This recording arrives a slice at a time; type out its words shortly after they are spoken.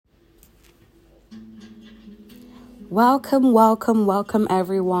Welcome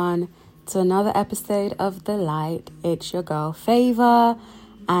everyone to another episode of The Light. It's your girl Favor,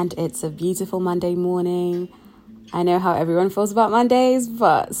 and it's a beautiful Monday morning. I know how everyone feels about Mondays,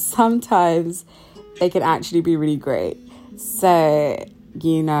 but sometimes they can actually be really great. So,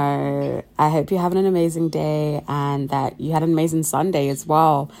 I hope you're having an amazing day and that you had an amazing Sunday as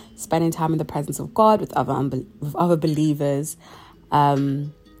well, spending time in the presence of God with other believers.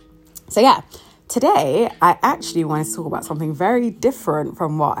 Today, I actually want to talk about something very different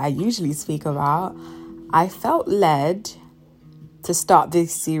from what I usually speak about. I felt led to start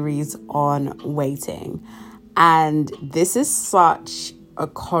this series on waiting. And this is such a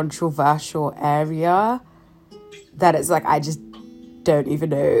controversial area that it's like I just don't even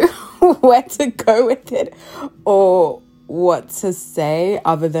know where to go with it or what to say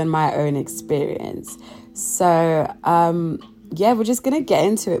other than my own experience. So, we're just going to get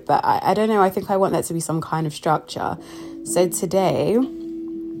into it. But I don't know. I think I want that to be some kind of structure. So today,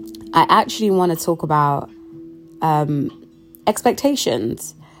 I actually want to talk about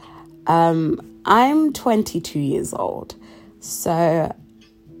expectations. I'm 22 years old. So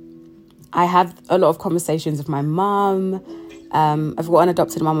I have a lot of conversations with my mum. I've got an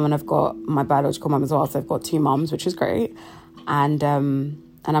adopted mum and I've got my biological mum as well. So I've got two mums, which is great. And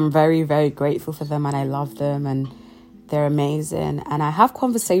I'm very, very grateful for them and I love them and they're amazing. And I have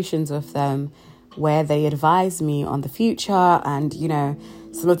conversations with them where they advise me on the future and,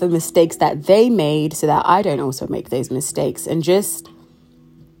 some of the mistakes that they made so that I don't also make those mistakes and just,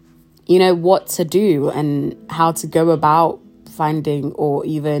 what to do and how to go about finding or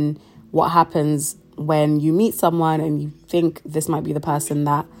even what happens when you meet someone and you think this might be the person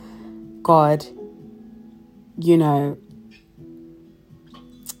that God,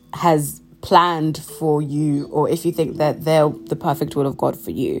 has planned for you, or if you think that they're the perfect will of God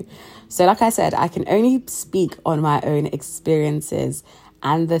for you. So like I said, I can only speak on my own experiences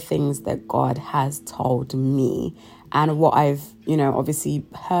and the things that God has told me and what I've, obviously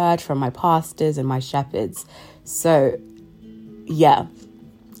heard from my pastors and my shepherds. So, yeah.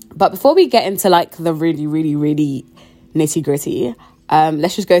 But before we get into like the really, really, really nitty gritty,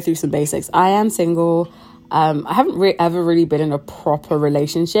 let's just go through some basics. I am single. I haven't ever really been in a proper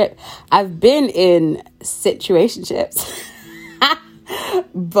relationship. I've been in situationships,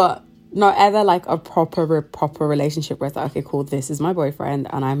 but not ever like a proper relationship where it's like, okay, cool, this is my boyfriend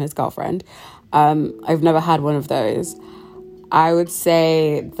and I'm his girlfriend. I've never had one of those. I would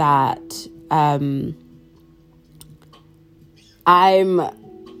say that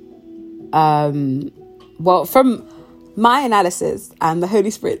from my analysis and the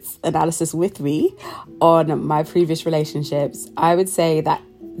Holy Spirit's analysis with me on my previous relationships, I would say that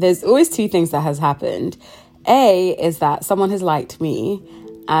there's always two things that has happened. A is that someone has liked me,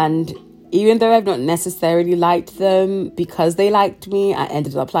 and even though I've not necessarily liked them because they liked me, I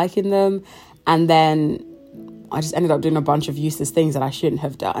ended up liking them, and then I just ended up doing a bunch of useless things that I shouldn't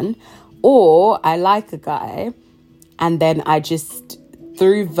have done. Or I like a guy, and then I just,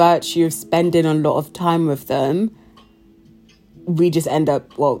 through virtue of spending a lot of time with them, we just end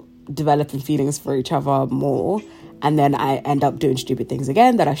up, developing feelings for each other more. And then I end up doing stupid things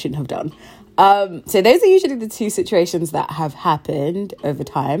again that I shouldn't have done. So those are usually the two situations that have happened over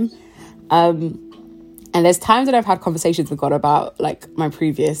time. And there's times that I've had conversations with God about like my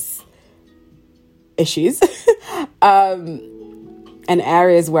previous issues. And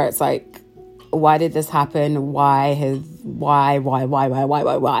areas where it's like, why did this happen? Why?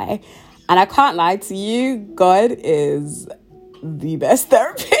 And I can't lie to you, God is the best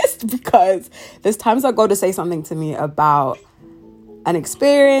therapist, because there's times I go to say something to me about an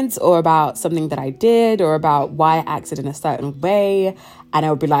experience or about something that I did or about why I acted in a certain way, and I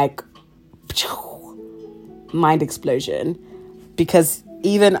would be like, mind explosion, because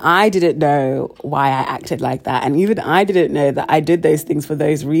even I didn't know why I acted like that, and even I didn't know that I did those things for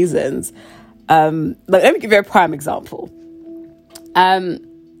those reasons. Let me give you a prime example.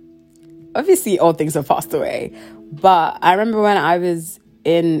 Obviously all things have passed away, but I remember when I was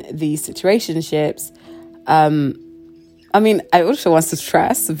in these situationships, I also want to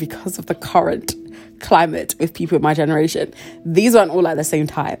stress, because of the current climate with people in my generation, these weren't all at the same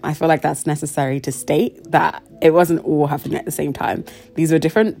time. I feel like that's necessary to state that it wasn't all happening at the same time. These were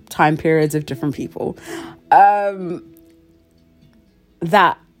different time periods of different people. That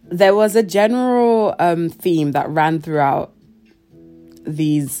there was a general theme that ran throughout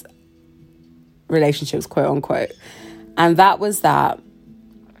these relationships, quote unquote, and that was that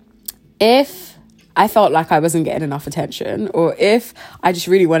if I felt like I wasn't getting enough attention, or if I just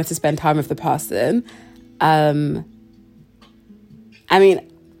really wanted to spend time with the person,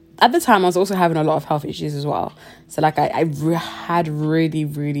 at the time I was also having a lot of health issues as well. So like had really,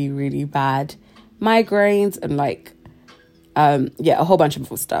 really, really bad migraines and like, a whole bunch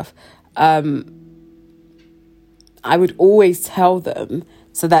of stuff. I would always tell them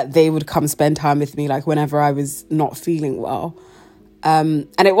so that they would come spend time with me, like whenever I was not feeling well. And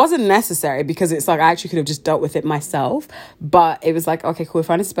it wasn't necessary because it's like I actually could have just dealt with it myself. But it was like, okay, cool. If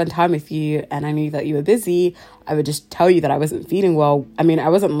I wanted to spend time with you and I knew that you were busy, I would just tell you that I wasn't feeling well. I mean, I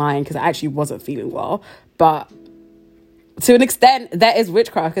wasn't lying because I actually wasn't feeling well. But to an extent, that is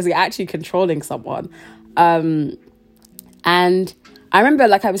witchcraft because you're actually controlling someone. And I remember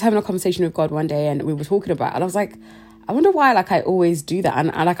like I was having a conversation with God one day and we were talking about it. And I was like, I wonder why like I always do that.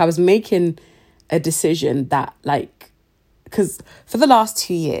 And I was making a decision that like, because for the last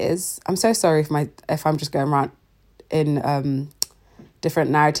 2 years, I'm so sorry if I'm just going around in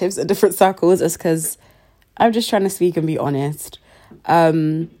different narratives and different circles. It's because I'm just trying to speak and be honest.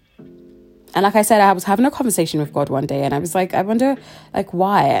 And like I said, I was having a conversation with God one day and I was like, I wonder like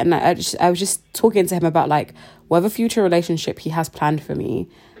why? And I was just talking to him about like whatever future relationship he has planned for me,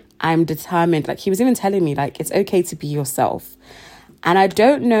 I'm determined. Like he was even telling me like, it's okay to be yourself. And I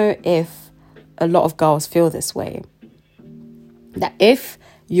don't know if a lot of girls feel this way. That if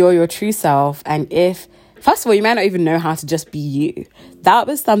you're your true self and if, first of all, you might not even know how to just be you. That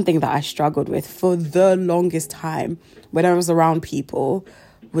was something that I struggled with for the longest time when I was around people,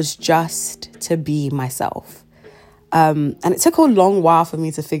 was just to be myself. And it took a long while for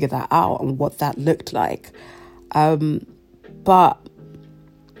me to figure that out and what that looked like. But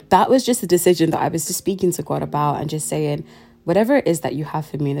that was just a decision that I was just speaking to God about and just saying, whatever it is that you have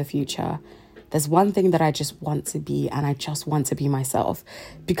for me in the future, there's one thing that I just want to be, and I just want to be myself.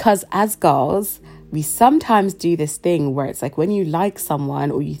 Because as girls, we sometimes do this thing where it's like when you like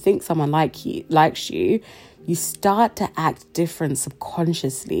someone or you think someone likes you, you start to act different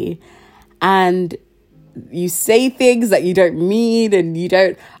subconsciously. And you say things that you don't mean and you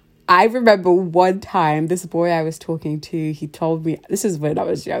don't. I remember one time, this boy I was talking to, he told me, this is when I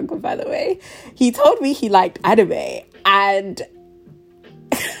was younger, by the way. He told me he liked anime. And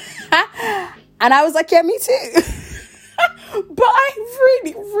and I was like, yeah, me too. But I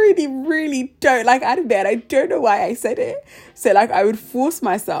really, really, really don't like anime. And I don't know why I said it. So like I would force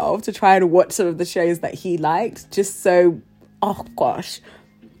myself to try and watch some of the shows that he liked. Just so, oh gosh.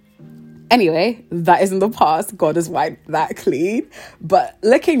 Anyway, that is in the past. God has wiped that clean. But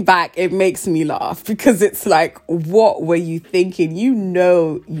looking back, it makes me laugh because it's like, what were you thinking? You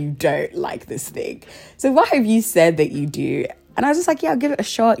know you don't like this thing. So why have you said that you do? And I was just like, yeah, I'll give it a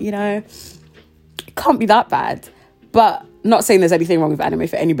shot, you know. It can't be that bad. But not saying there's anything wrong with anime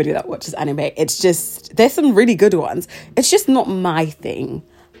for anybody that watches anime. It's just, there's some really good ones. It's just not my thing.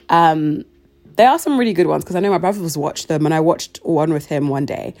 There are some really good ones because I know my brothers watched them and I watched one with him one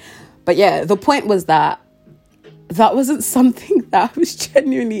day. But yeah, the point was that wasn't something that I was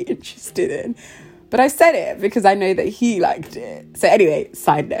genuinely interested in. But I said it because I know that he liked it. So anyway,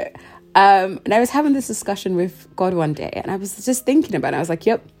 side note. And I was having this discussion with God one day and I was just thinking about it. I was like,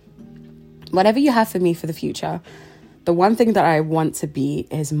 yep, whatever you have for me for the future, the one thing that I want to be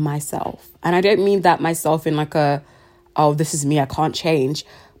is myself. And I don't mean that myself in like oh, this is me, I can't change.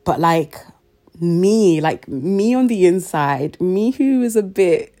 But like me on the inside, me who is a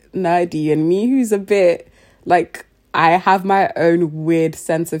bit nerdy and me who's a bit like, I have my own weird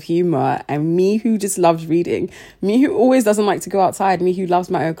sense of humor, and me who just loves reading, me who always doesn't like to go outside, me who loves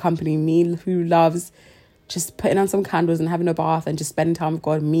my own company, me who loves just putting on some candles and having a bath and just spending time with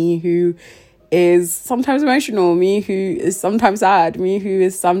God, me who is sometimes emotional, me who is sometimes sad, me who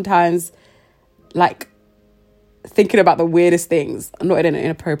is sometimes like thinking about the weirdest things, not in an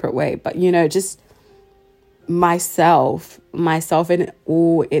inappropriate way, but you know, just myself in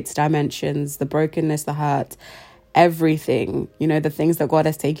all its dimensions, the brokenness, the hurt, everything, you know, the things that God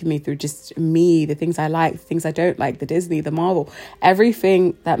has taken me through, just me, the things I like, the things I don't like, the Disney, the Marvel,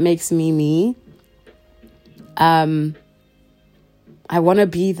 everything that makes me. I want to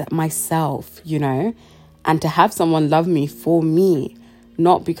be that myself, you know, and to have someone love me for me,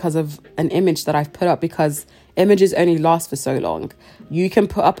 not because of an image that I've put up, because images only last for so long. You can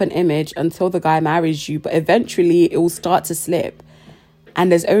put up an image until the guy marries you, but eventually it will start to slip. And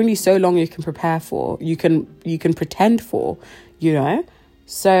there's only so long you can prepare for, you can pretend for, you know?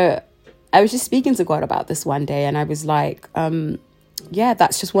 So I was just speaking to God about this one day and I was like, yeah,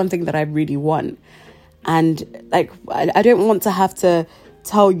 that's just one thing that I really want. And like, I don't want to have to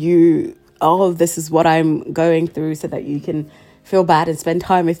tell you, oh, this is what I'm going through so that you can feel bad and spend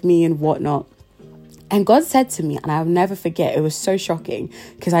time with me and whatnot. And God said to me, and I'll never forget, it was so shocking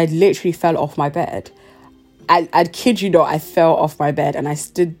because I literally fell off my bed. I'd kid you not, I fell off my bed and I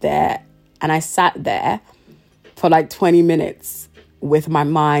stood there and I sat there for like 20 minutes with my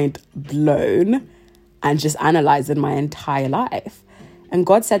mind blown and just analyzing my entire life. And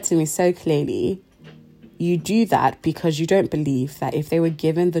God said to me so clearly, you do that because you don't believe that if they were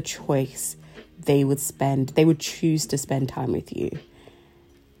given the choice, they would choose to spend time with you.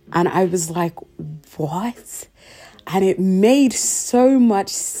 And I was like, what? And it made so much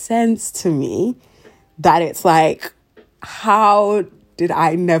sense to me that it's like, how did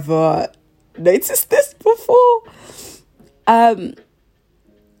I never notice this before?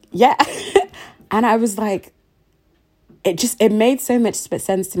 Yeah. And I was like, it made so much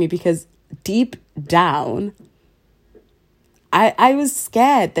sense to me because deep down, I was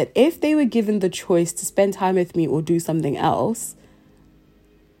scared that if they were given the choice to spend time with me or do something else,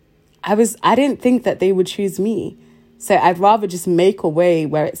 I didn't think that they would choose me. So I'd rather just make a way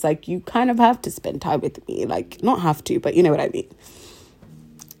where it's like, you kind of have to spend time with me. Like, not have to, but you know what I mean.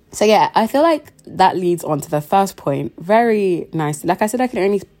 So yeah, I feel like that leads on to the first point very nicely. Like I said,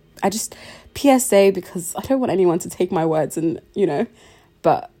 I just PSA because I don't want anyone to take my words and,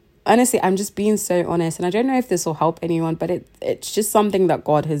 but honestly, I'm just being so honest. And I don't know if this will help anyone, but it's just something that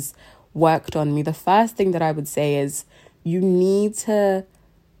God has worked on me. The first thing that I would say is you need to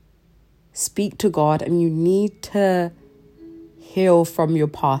speak to God and you need to heal from your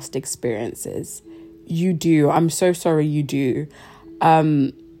past experiences. You do. I'm so sorry you do.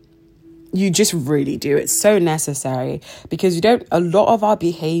 You just really do. It's so necessary because a lot of our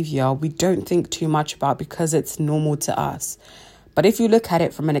behavior, we don't think too much about because it's normal to us. But if you look at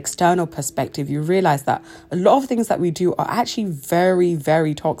it from an external perspective, you realize that a lot of things that we do are actually very,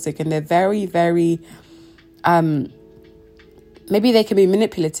 very toxic and they're very, very, maybe they can be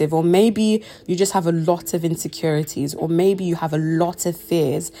manipulative, or maybe you just have a lot of insecurities, or maybe you have a lot of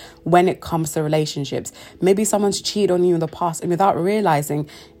fears when it comes to relationships. Maybe someone's cheated on you in the past and without realizing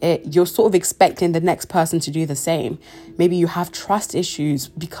it, you're sort of expecting the next person to do the same. Maybe you have trust issues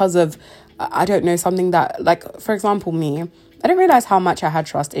because of, I don't know, something that, like, for example, me, I didn't realize how much I had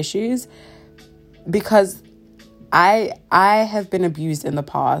trust issues because I have been abused in the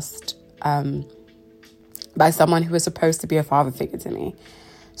past, by someone who was supposed to be a father figure to me.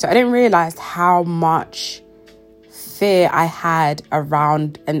 So I didn't realize how much fear I had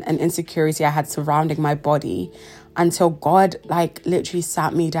around and insecurity I had surrounding my body until God literally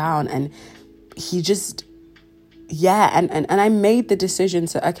sat me down and he just, and I made the decision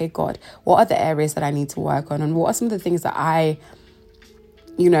to, okay, God, what are the areas that I need to work on? And what are some of the things that I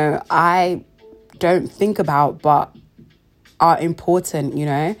don't think about but are important,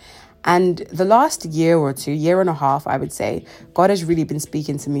 And the last year or two, year and a half, I would say, God has really been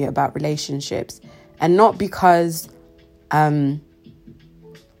speaking to me about relationships. And not because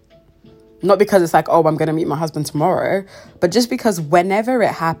it's like, oh, I'm going to meet my husband tomorrow, but just because whenever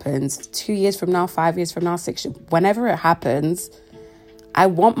it happens, 2 years from now, 5 years from now, 6 years, whenever it happens, I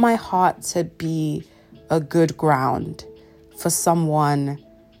want my heart to be a good ground for someone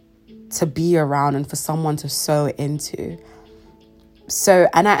to be around and for someone to sow into. So,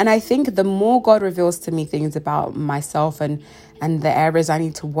 and I think the more God reveals to me things about myself and the areas I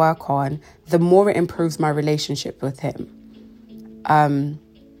need to work on, the more it improves my relationship with him.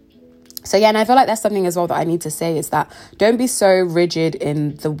 So yeah, and I feel like that's something as well that I need to say is that don't be so rigid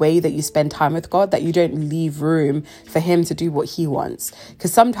in the way that you spend time with God that you don't leave room for him to do what he wants.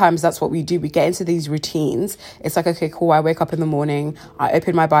 Because sometimes that's what we do. We get into these routines. It's like, okay, cool. I wake up in the morning. I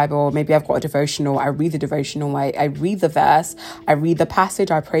open my Bible. Maybe I've got a devotional. I read the devotional. I read the verse. I read the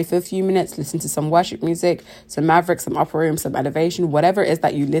passage. I pray for a few minutes, listen to some worship music, some Maverick, some Upper Room, some Elevation, whatever it is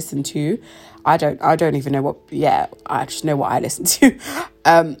that you listen to. I don't even know I just know what I listen to.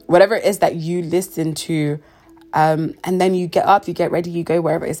 Whatever it is that you listen to, and then you get up, you get ready, you go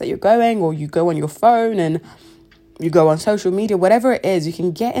wherever it is that you're going, or you go on your phone and you go on social media, whatever it is, you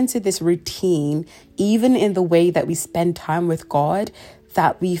can get into this routine, even in the way that we spend time with God,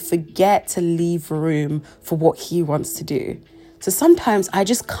 that we forget to leave room for what he wants to do. So sometimes I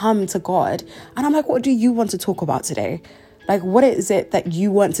just come to God and I'm like, what do you want to talk about today? Like, what is it that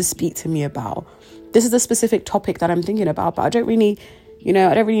you want to speak to me about? This is a specific topic that I'm thinking about, but I don't really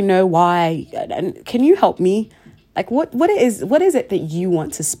know why. And can you help me? Like, what is it that you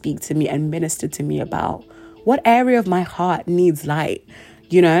want to speak to me and minister to me about? What area of my heart needs light?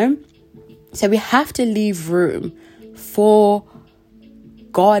 So we have to leave room for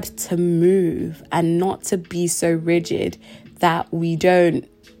God to move and not to be so rigid that we don't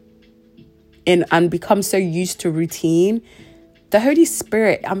and become so used to routine. The Holy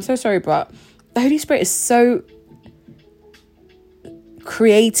Spirit, I'm so sorry, but the Holy Spirit is so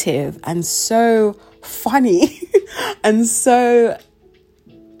creative and so funny and so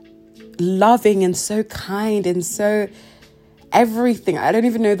loving and so kind and so everything. I don't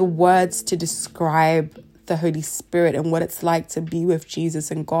even know the words to describe the Holy Spirit and what it's like to be with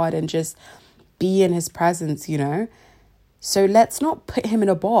Jesus and God and just be in his presence, you know? So let's not put him in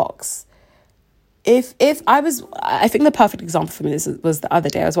a box. I think the perfect example for me was the other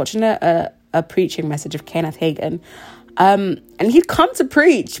day. I was watching a preaching message of Kenneth Hagin. And he'd come to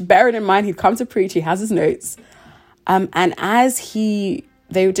preach, bearing in mind he'd come to preach, he has his notes. And as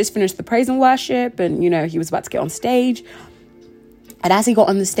they just finished the praise and worship and, you know, he was about to get on stage. And as he got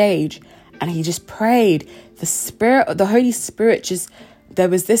on the stage and he just prayed, the Holy Spirit there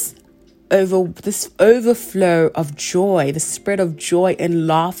was this overflow of joy, the spirit of joy and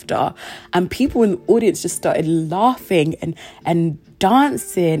laughter. And people in the audience just started laughing and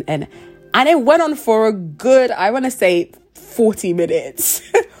dancing. And it went on for a good, I want to say 40 minutes.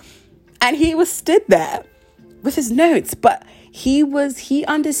 And he was stood there with his notes, but he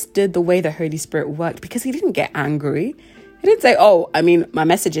understood the way the Holy Spirit worked because he didn't get angry. He didn't say, my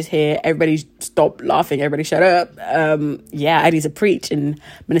message is here. Everybody stop laughing. Everybody shut up. I need to preach and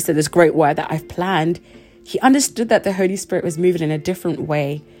minister this great word that I've planned. He understood that the Holy Spirit was moving in a different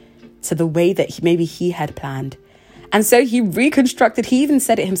way to the way that he had planned. And so he even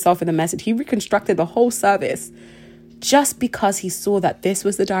said it himself in the message, he reconstructed the whole service just because he saw that this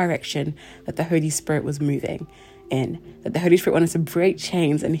was the direction that the Holy Spirit was moving in, that the Holy Spirit wanted to break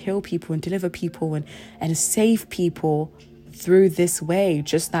chains and heal people and deliver people and save people through this way,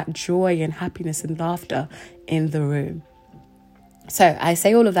 just that joy and happiness and laughter in the room. So I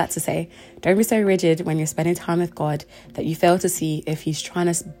say all of that to say, don't be so rigid when you're spending time with God that you fail to see if he's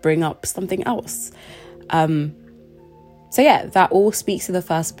trying to bring up something else. That all speaks to the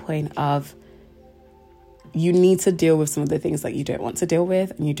first point of you need to deal with some of the things that you don't want to deal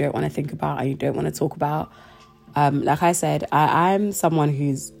with and you don't want to think about and you don't want to talk about. Like I said, I'm someone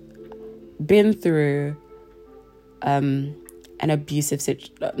who's been through an abusive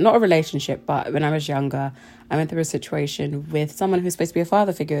not a relationship, but when I was younger, I went through a situation with someone who's supposed to be a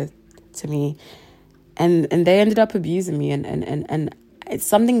father figure to me, and they ended up abusing me, and it's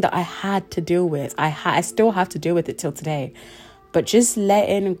something that I had to deal with. I still have to deal with it till today, but just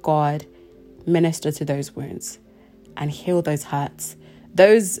letting God minister to those wounds and heal those hurts.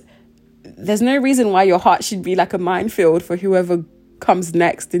 There's no reason why your heart should be like a minefield for whoever comes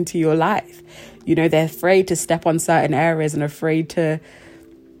next into your life. You know, they're afraid to step on certain areas and afraid to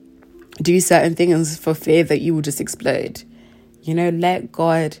do certain things for fear that you will just explode. You know, let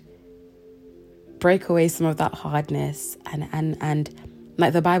God break away some of that hardness and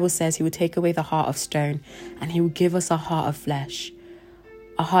like the Bible says, he will take away the heart of stone and he will give us a heart of flesh.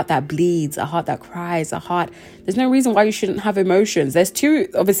 A heart that bleeds, a heart that cries, there's no reason why you shouldn't have emotions. There's two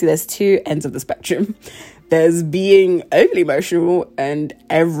ends of the spectrum. There's being overly emotional and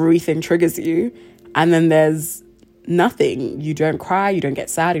everything triggers you. And then there's nothing. You don't cry, you don't get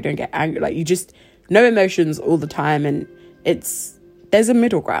sad, you don't get angry. Like you just, no emotions all the time. And there's a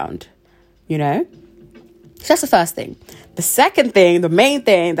middle ground, you know? So that's the first thing. The second thing, the main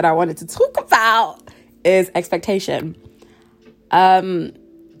thing that I wanted to talk about is expectation.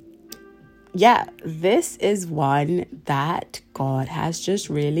 This is one that God has just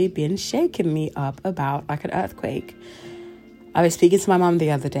really been shaking me up about like an earthquake. I was speaking to my mum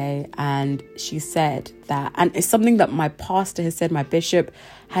the other day and she said that, and it's something that my pastor has said, my bishop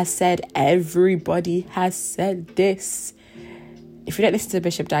has said, everybody has said this. If you don't listen to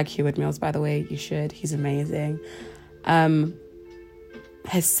Bishop Dag Heward-Mills, by the way, you should. He's amazing. Has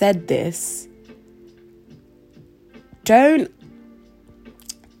said this. Don't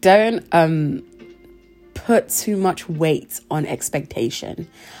put too much weight on expectation,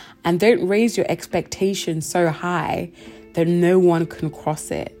 and don't raise your expectation so high that no one can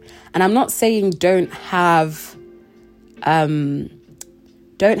cross it. And I'm not saying don't have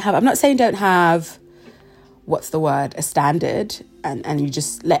what's the word, a standard, and you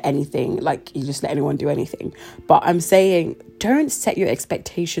just let anyone do anything. But I'm saying don't set your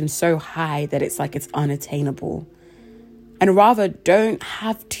expectations so high that it's like it's unattainable. And rather, don't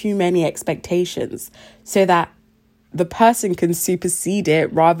have too many expectations so that the person can supersede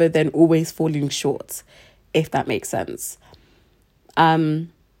it rather than always falling short, if that makes sense. My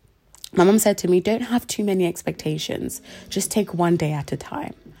mum said to me, don't have too many expectations. Just take one day at a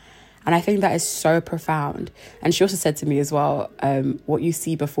time. And I think that is so profound. And she also said to me as well, what you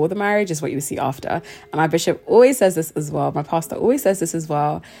see before the marriage is what you see after. And my bishop always says this as well. My pastor always says this as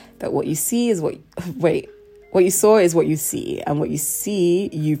well, that what you see is what you saw is what you see. And what you see,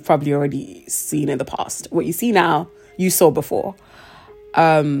 you've probably already seen in the past. What you see now, you saw before.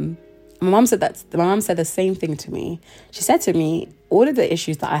 And my mom said the same thing to me. She said to me, all of the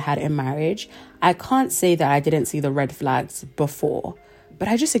issues that I had in marriage, I can't say that I didn't see the red flags before, but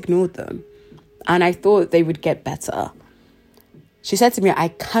I just ignored them. And I thought they would get better. She said to me, I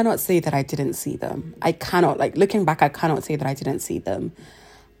cannot say that I didn't see them. I cannot, looking back, I cannot say that I didn't see them.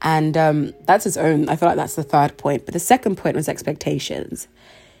 And that's its own, I feel like that's the third point. But the second point was expectations.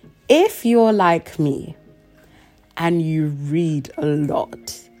 If you're like me and you read a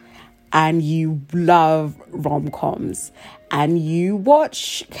lot and you love rom-coms and you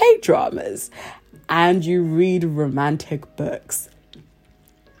watch K-dramas and you read romantic books,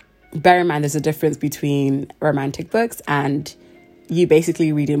 bear in mind there's a difference between romantic books and you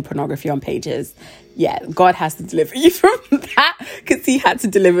basically reading pornography on pages. Yeah, God has to deliver you from that because he had to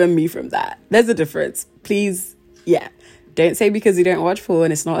deliver me from that. There's a difference. Please, yeah. Don't say because you don't watch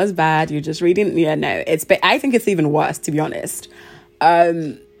porn, it's not as bad. You're just reading. Yeah, no. I think it's even worse, to be honest.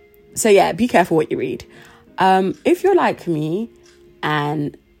 So yeah, be careful what you read. If you're like me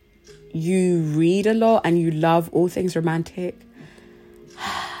and you read a lot and you love all things romantic,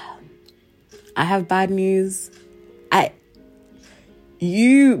 I have bad news.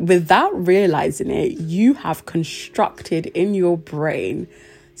 You, without realizing it, you have constructed in your brain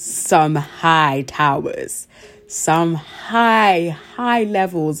some high towers, some high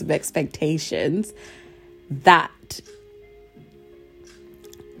levels of expectations that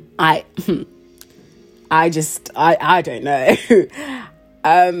I don't know.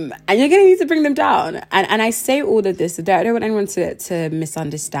 And you're going to need to bring them down. And I say all of this, I don't want anyone to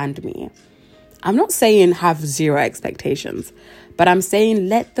misunderstand me. I'm not saying have zero expectations, but I'm saying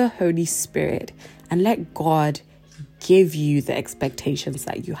let the Holy Spirit and let God give you the expectations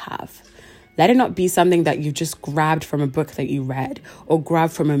that you have. Let it not be something that you just grabbed from a book that you read, or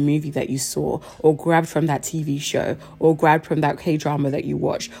grabbed from a movie that you saw, or grabbed from that TV show, or grabbed from that K-drama that you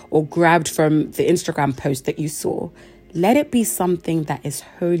watched, or grabbed from the Instagram post that you saw. Let it be something that is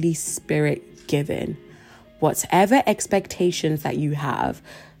Holy Spirit given. Whatever expectations that you have,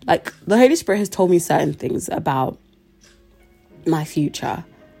 like the Holy Spirit has told me certain things about my future.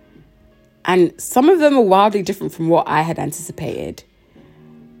 And some of them are wildly different from what I had anticipated.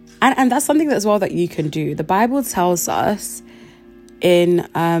 And that's something as well that you can do. The Bible tells us in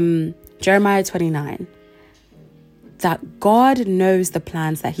Jeremiah 29 that God knows the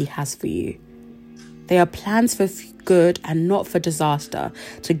plans that he has for you. They are plans for good and not for disaster,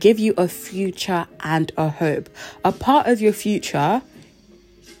 to give you a future and a hope. A part of your future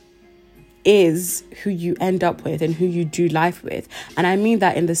is who you end up with and who you do life with. And I mean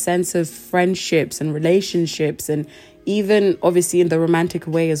that in the sense of friendships and relationships, and even obviously in the romantic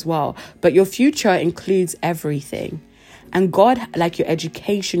way as well. But your future includes everything. And God, like your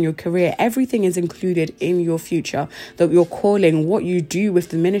education, your career, everything is included in your future. That your calling, what you do with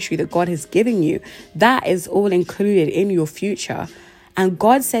the ministry that God has given you, that is all included in your future. And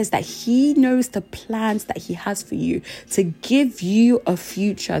God says that he knows the plans that he has for you to give you a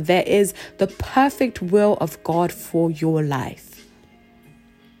future. There is the perfect will of God for your life.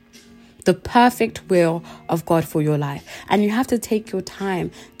 The perfect will of God for your life. And you have to take your time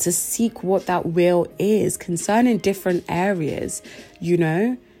to seek what that will is concerning different areas, you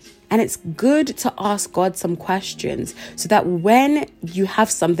know. And it's good to ask God some questions so that when you have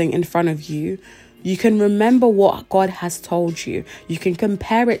something in front of you, you can remember what God has told you. You can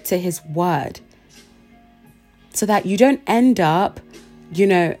compare it to his word so that you don't end up, you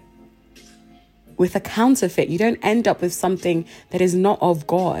know, with a counterfeit. You don't end up with something that is not of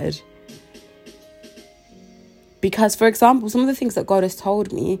God. Because, for example, some of the things that God has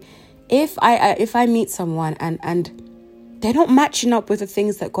told me, if I meet someone and they're not matching up with the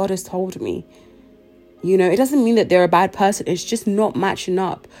things that God has told me, you know, it doesn't mean that they're a bad person. It's just not matching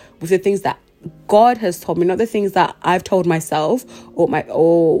up with the things that God has told me, not the things that I've told myself or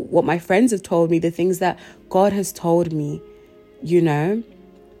what my friends have told me, the things that God has told me, you know.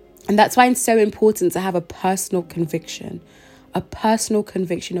 And that's why it's so important to have a personal conviction, a personal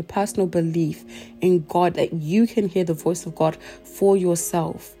belief in God, that you can hear the voice of God for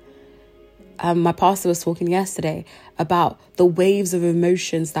yourself. My pastor was talking yesterday about the waves of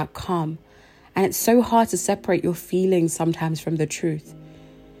emotions that come. And it's so hard to separate your feelings sometimes from the truth.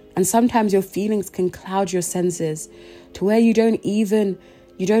 And sometimes your feelings can cloud your senses to where you don't even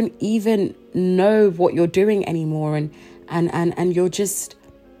know what you're doing anymore. And you're just,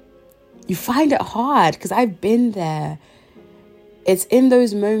 you find it hard, because I've been there. It's in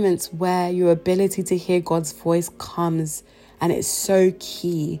those moments where your ability to hear God's voice comes, and it's so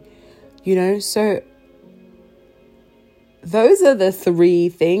key, you know. So those are the three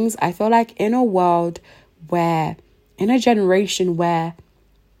things I feel like in a world where, in a generation where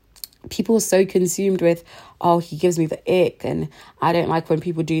people are so consumed with, oh, he gives me the ick, and I don't like when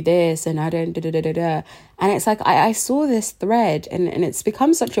people do this, and I don't da-da-da-da-da. And it's like, I saw this thread, and it's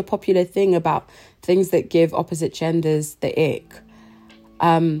become such a popular thing about things that give opposite genders the ick.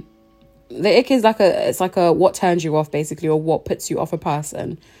 The ick is it's like a what turns you off, basically, or what puts you off a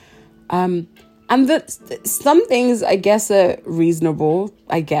person. And that some things, I guess, are reasonable,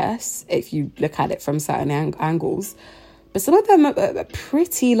 I guess, if you look at it from certain angles. But some of them are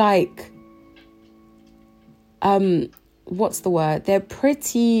pretty like, what's the word? They're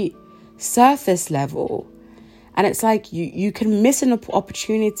pretty surface level. And it's like you can miss an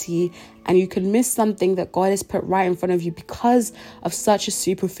opportunity, and you can miss something that God has put right in front of you because of such a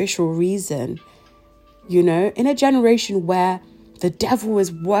superficial reason. You know, in a generation where the devil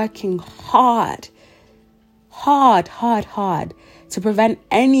is working hard to prevent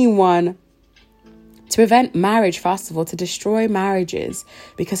marriage, first of all, to destroy marriages,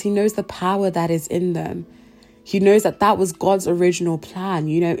 because he knows the power that is in them. He knows that was God's original plan,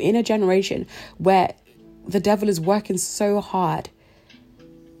 you know, in a generation where the devil is working so hard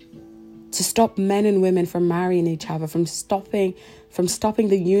to stop men and women from marrying each other, from stopping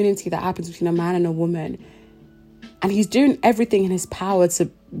the unity that happens between a man and a woman. And he's doing everything in his power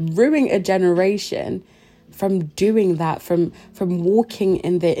to ruin a generation from doing that, from walking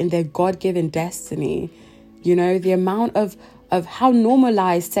in their God-given destiny. You know, the amount of how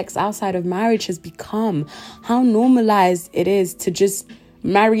normalized sex outside of marriage has become, how normalized it is to just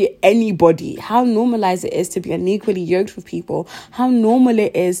marry anybody, how normalized it is to be unequally yoked with people, how normal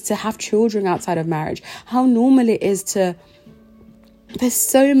it is to have children outside of marriage, how normal it is to... There's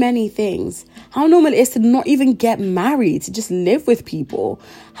so many things. How normal it is to not even get married, to just live with people.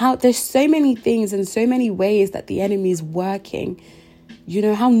 How there's so many things and so many ways that the enemy is working. You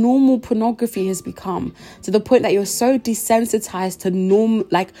know, how normal pornography has become, to the point that you're so desensitized to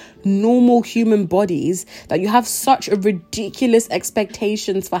normal human bodies that you have such a ridiculous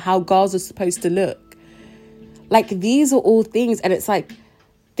expectations for how girls are supposed to look. Like, these are all things, and it's like,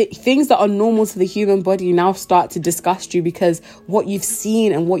 things that are normal to the human body now start to disgust you because what you've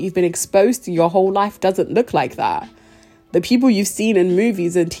seen and what you've been exposed to your whole life doesn't look like that. The people you've seen in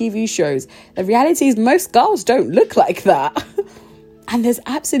movies and TV shows, the reality is most girls don't look like that. And there's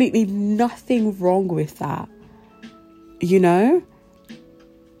absolutely nothing wrong with that, you know?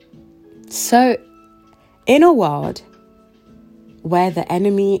 So in a world where the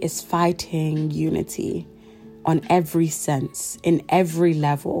enemy is fighting unity, on every sense, in every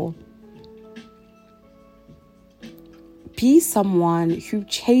level, be someone who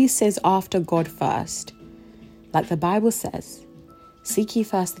chases after God first. Like the Bible says, seek ye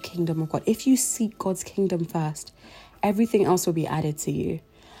first the kingdom of God. If you seek God's kingdom first, everything else will be added to you.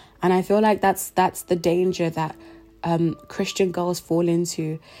 And I feel like that's the danger that Christian girls fall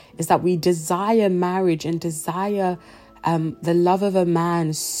into, is that we desire marriage and desire the love of a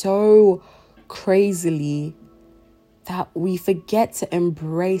man so crazily that we forget to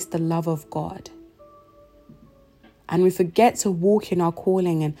embrace the love of God. And we forget to walk in our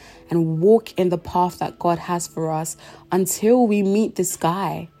calling and walk in the path that God has for us until we meet this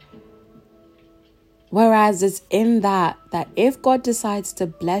guy. Whereas it's in that if God decides to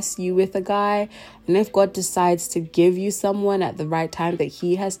bless you with a guy, and if God decides to give you someone at the right time that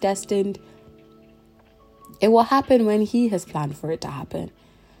he has destined, it will happen when he has planned for it to happen.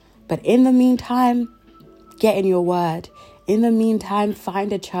 But in the meantime, get in your word. In the meantime,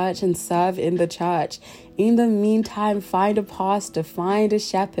 find a church and serve in the church. In the meantime, find a pastor, find a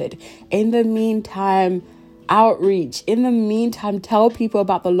shepherd. In the meantime, outreach. In the meantime, tell people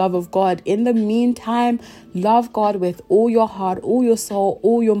about the love of God. In the meantime, love God with all your heart, all your soul,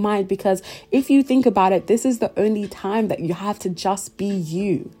 all your mind. Because if you think about it, this is the only time that you have to just be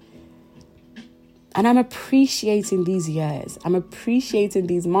you. And I'm appreciating these years. I'm appreciating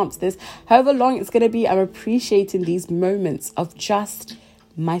these months. This, however long it's going to be, I'm appreciating these moments of just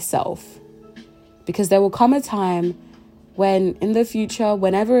myself. Because there will come a time when in the future,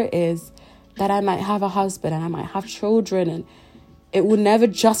 whenever it is, that I might have a husband and I might have children, and it will never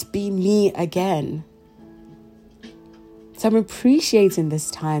just be me again. So I'm appreciating this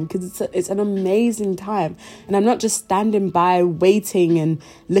time because it's an amazing time. And I'm not just standing by waiting and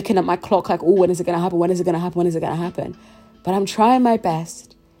looking at my clock like, oh, when is it going to happen? When is it going to happen? When is it going to happen? But I'm trying my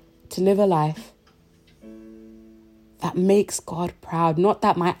best to live a life that makes God proud. Not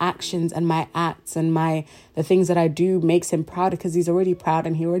that my actions and my acts and the things that I do makes him proud, because he's already proud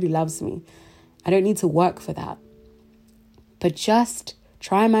and he already loves me. I don't need to work for that. But just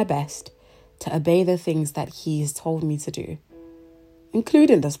try my best to obey the things that he's told me to do,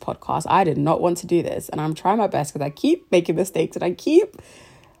 including this podcast. I did not want to do this, and I'm trying my best because I keep making mistakes and I keep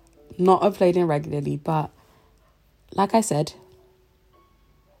not uploading regularly. But like I said,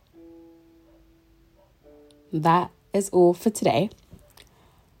 that is all for today.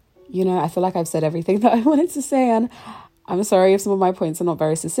 I feel like I've said everything that I wanted to say, and I'm sorry if some of my points are not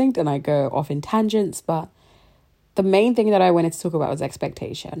very succinct and I go off in tangents, but the main thing that I wanted to talk about was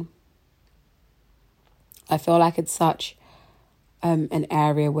expectation. I feel like it's such an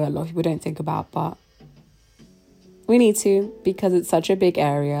area where a lot of people don't think about, but we need to, because it's such a big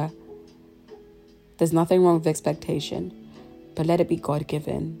area. There's nothing wrong with expectation, but let it be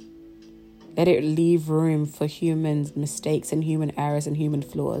God-given. Let it leave room for human mistakes and human errors and human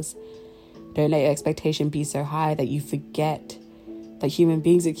flaws. Don't let your expectation be so high that you forget that human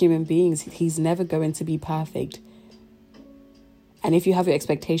beings are human beings. He's never going to be perfect. And if you have your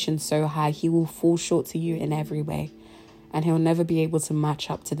expectations so high, he will fall short to you in every way. And he'll never be able to match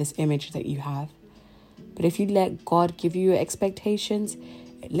up to this image that you have. But if you let God give you your expectations,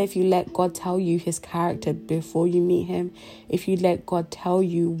 if you let God tell you his character before you meet him, if you let God tell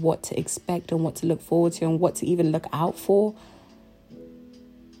you what to expect and what to look forward to and what to even look out for,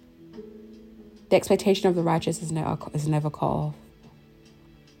 the expectation of the righteous is never cut off.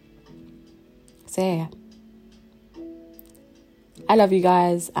 So yeah. I love you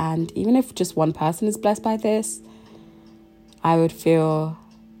guys, and even if just one person is blessed by this, I would feel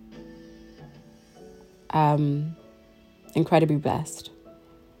incredibly blessed.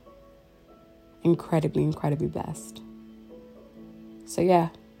 Incredibly blessed. So yeah,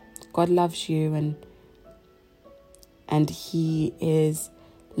 God loves you, and he is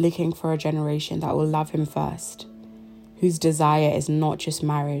looking for a generation that will love him first, whose desire is not just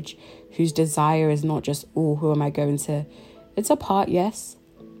marriage, whose desire is not just, who am I going to... It's a part, yes.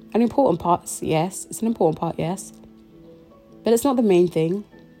 An important part, yes. It's an important part, yes. But it's not the main thing.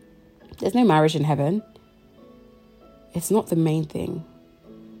 There's no marriage in heaven. It's not the main thing.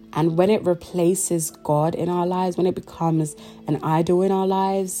 And when it replaces God in our lives, when it becomes an idol in our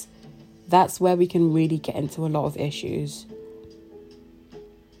lives, that's where we can really get into a lot of issues.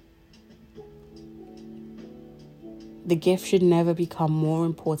 The gift should never become more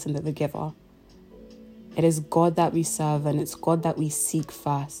important than the giver. It is God that we serve, and it's God that we seek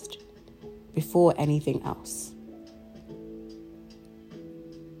first before anything else.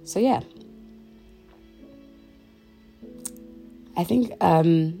 So yeah, I think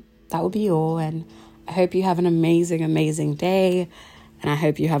that will be all, and I hope you have an amazing day, and I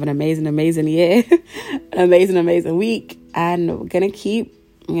hope you have an amazing year, an amazing week, and I'm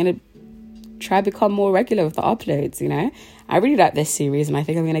gonna try to become more regular with the uploads. I really like this series, and I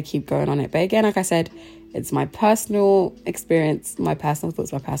think I'm gonna keep going on it. But again, like I said, it's my personal experience, my personal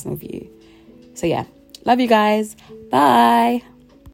thoughts, my personal view. So yeah, love you guys. Bye.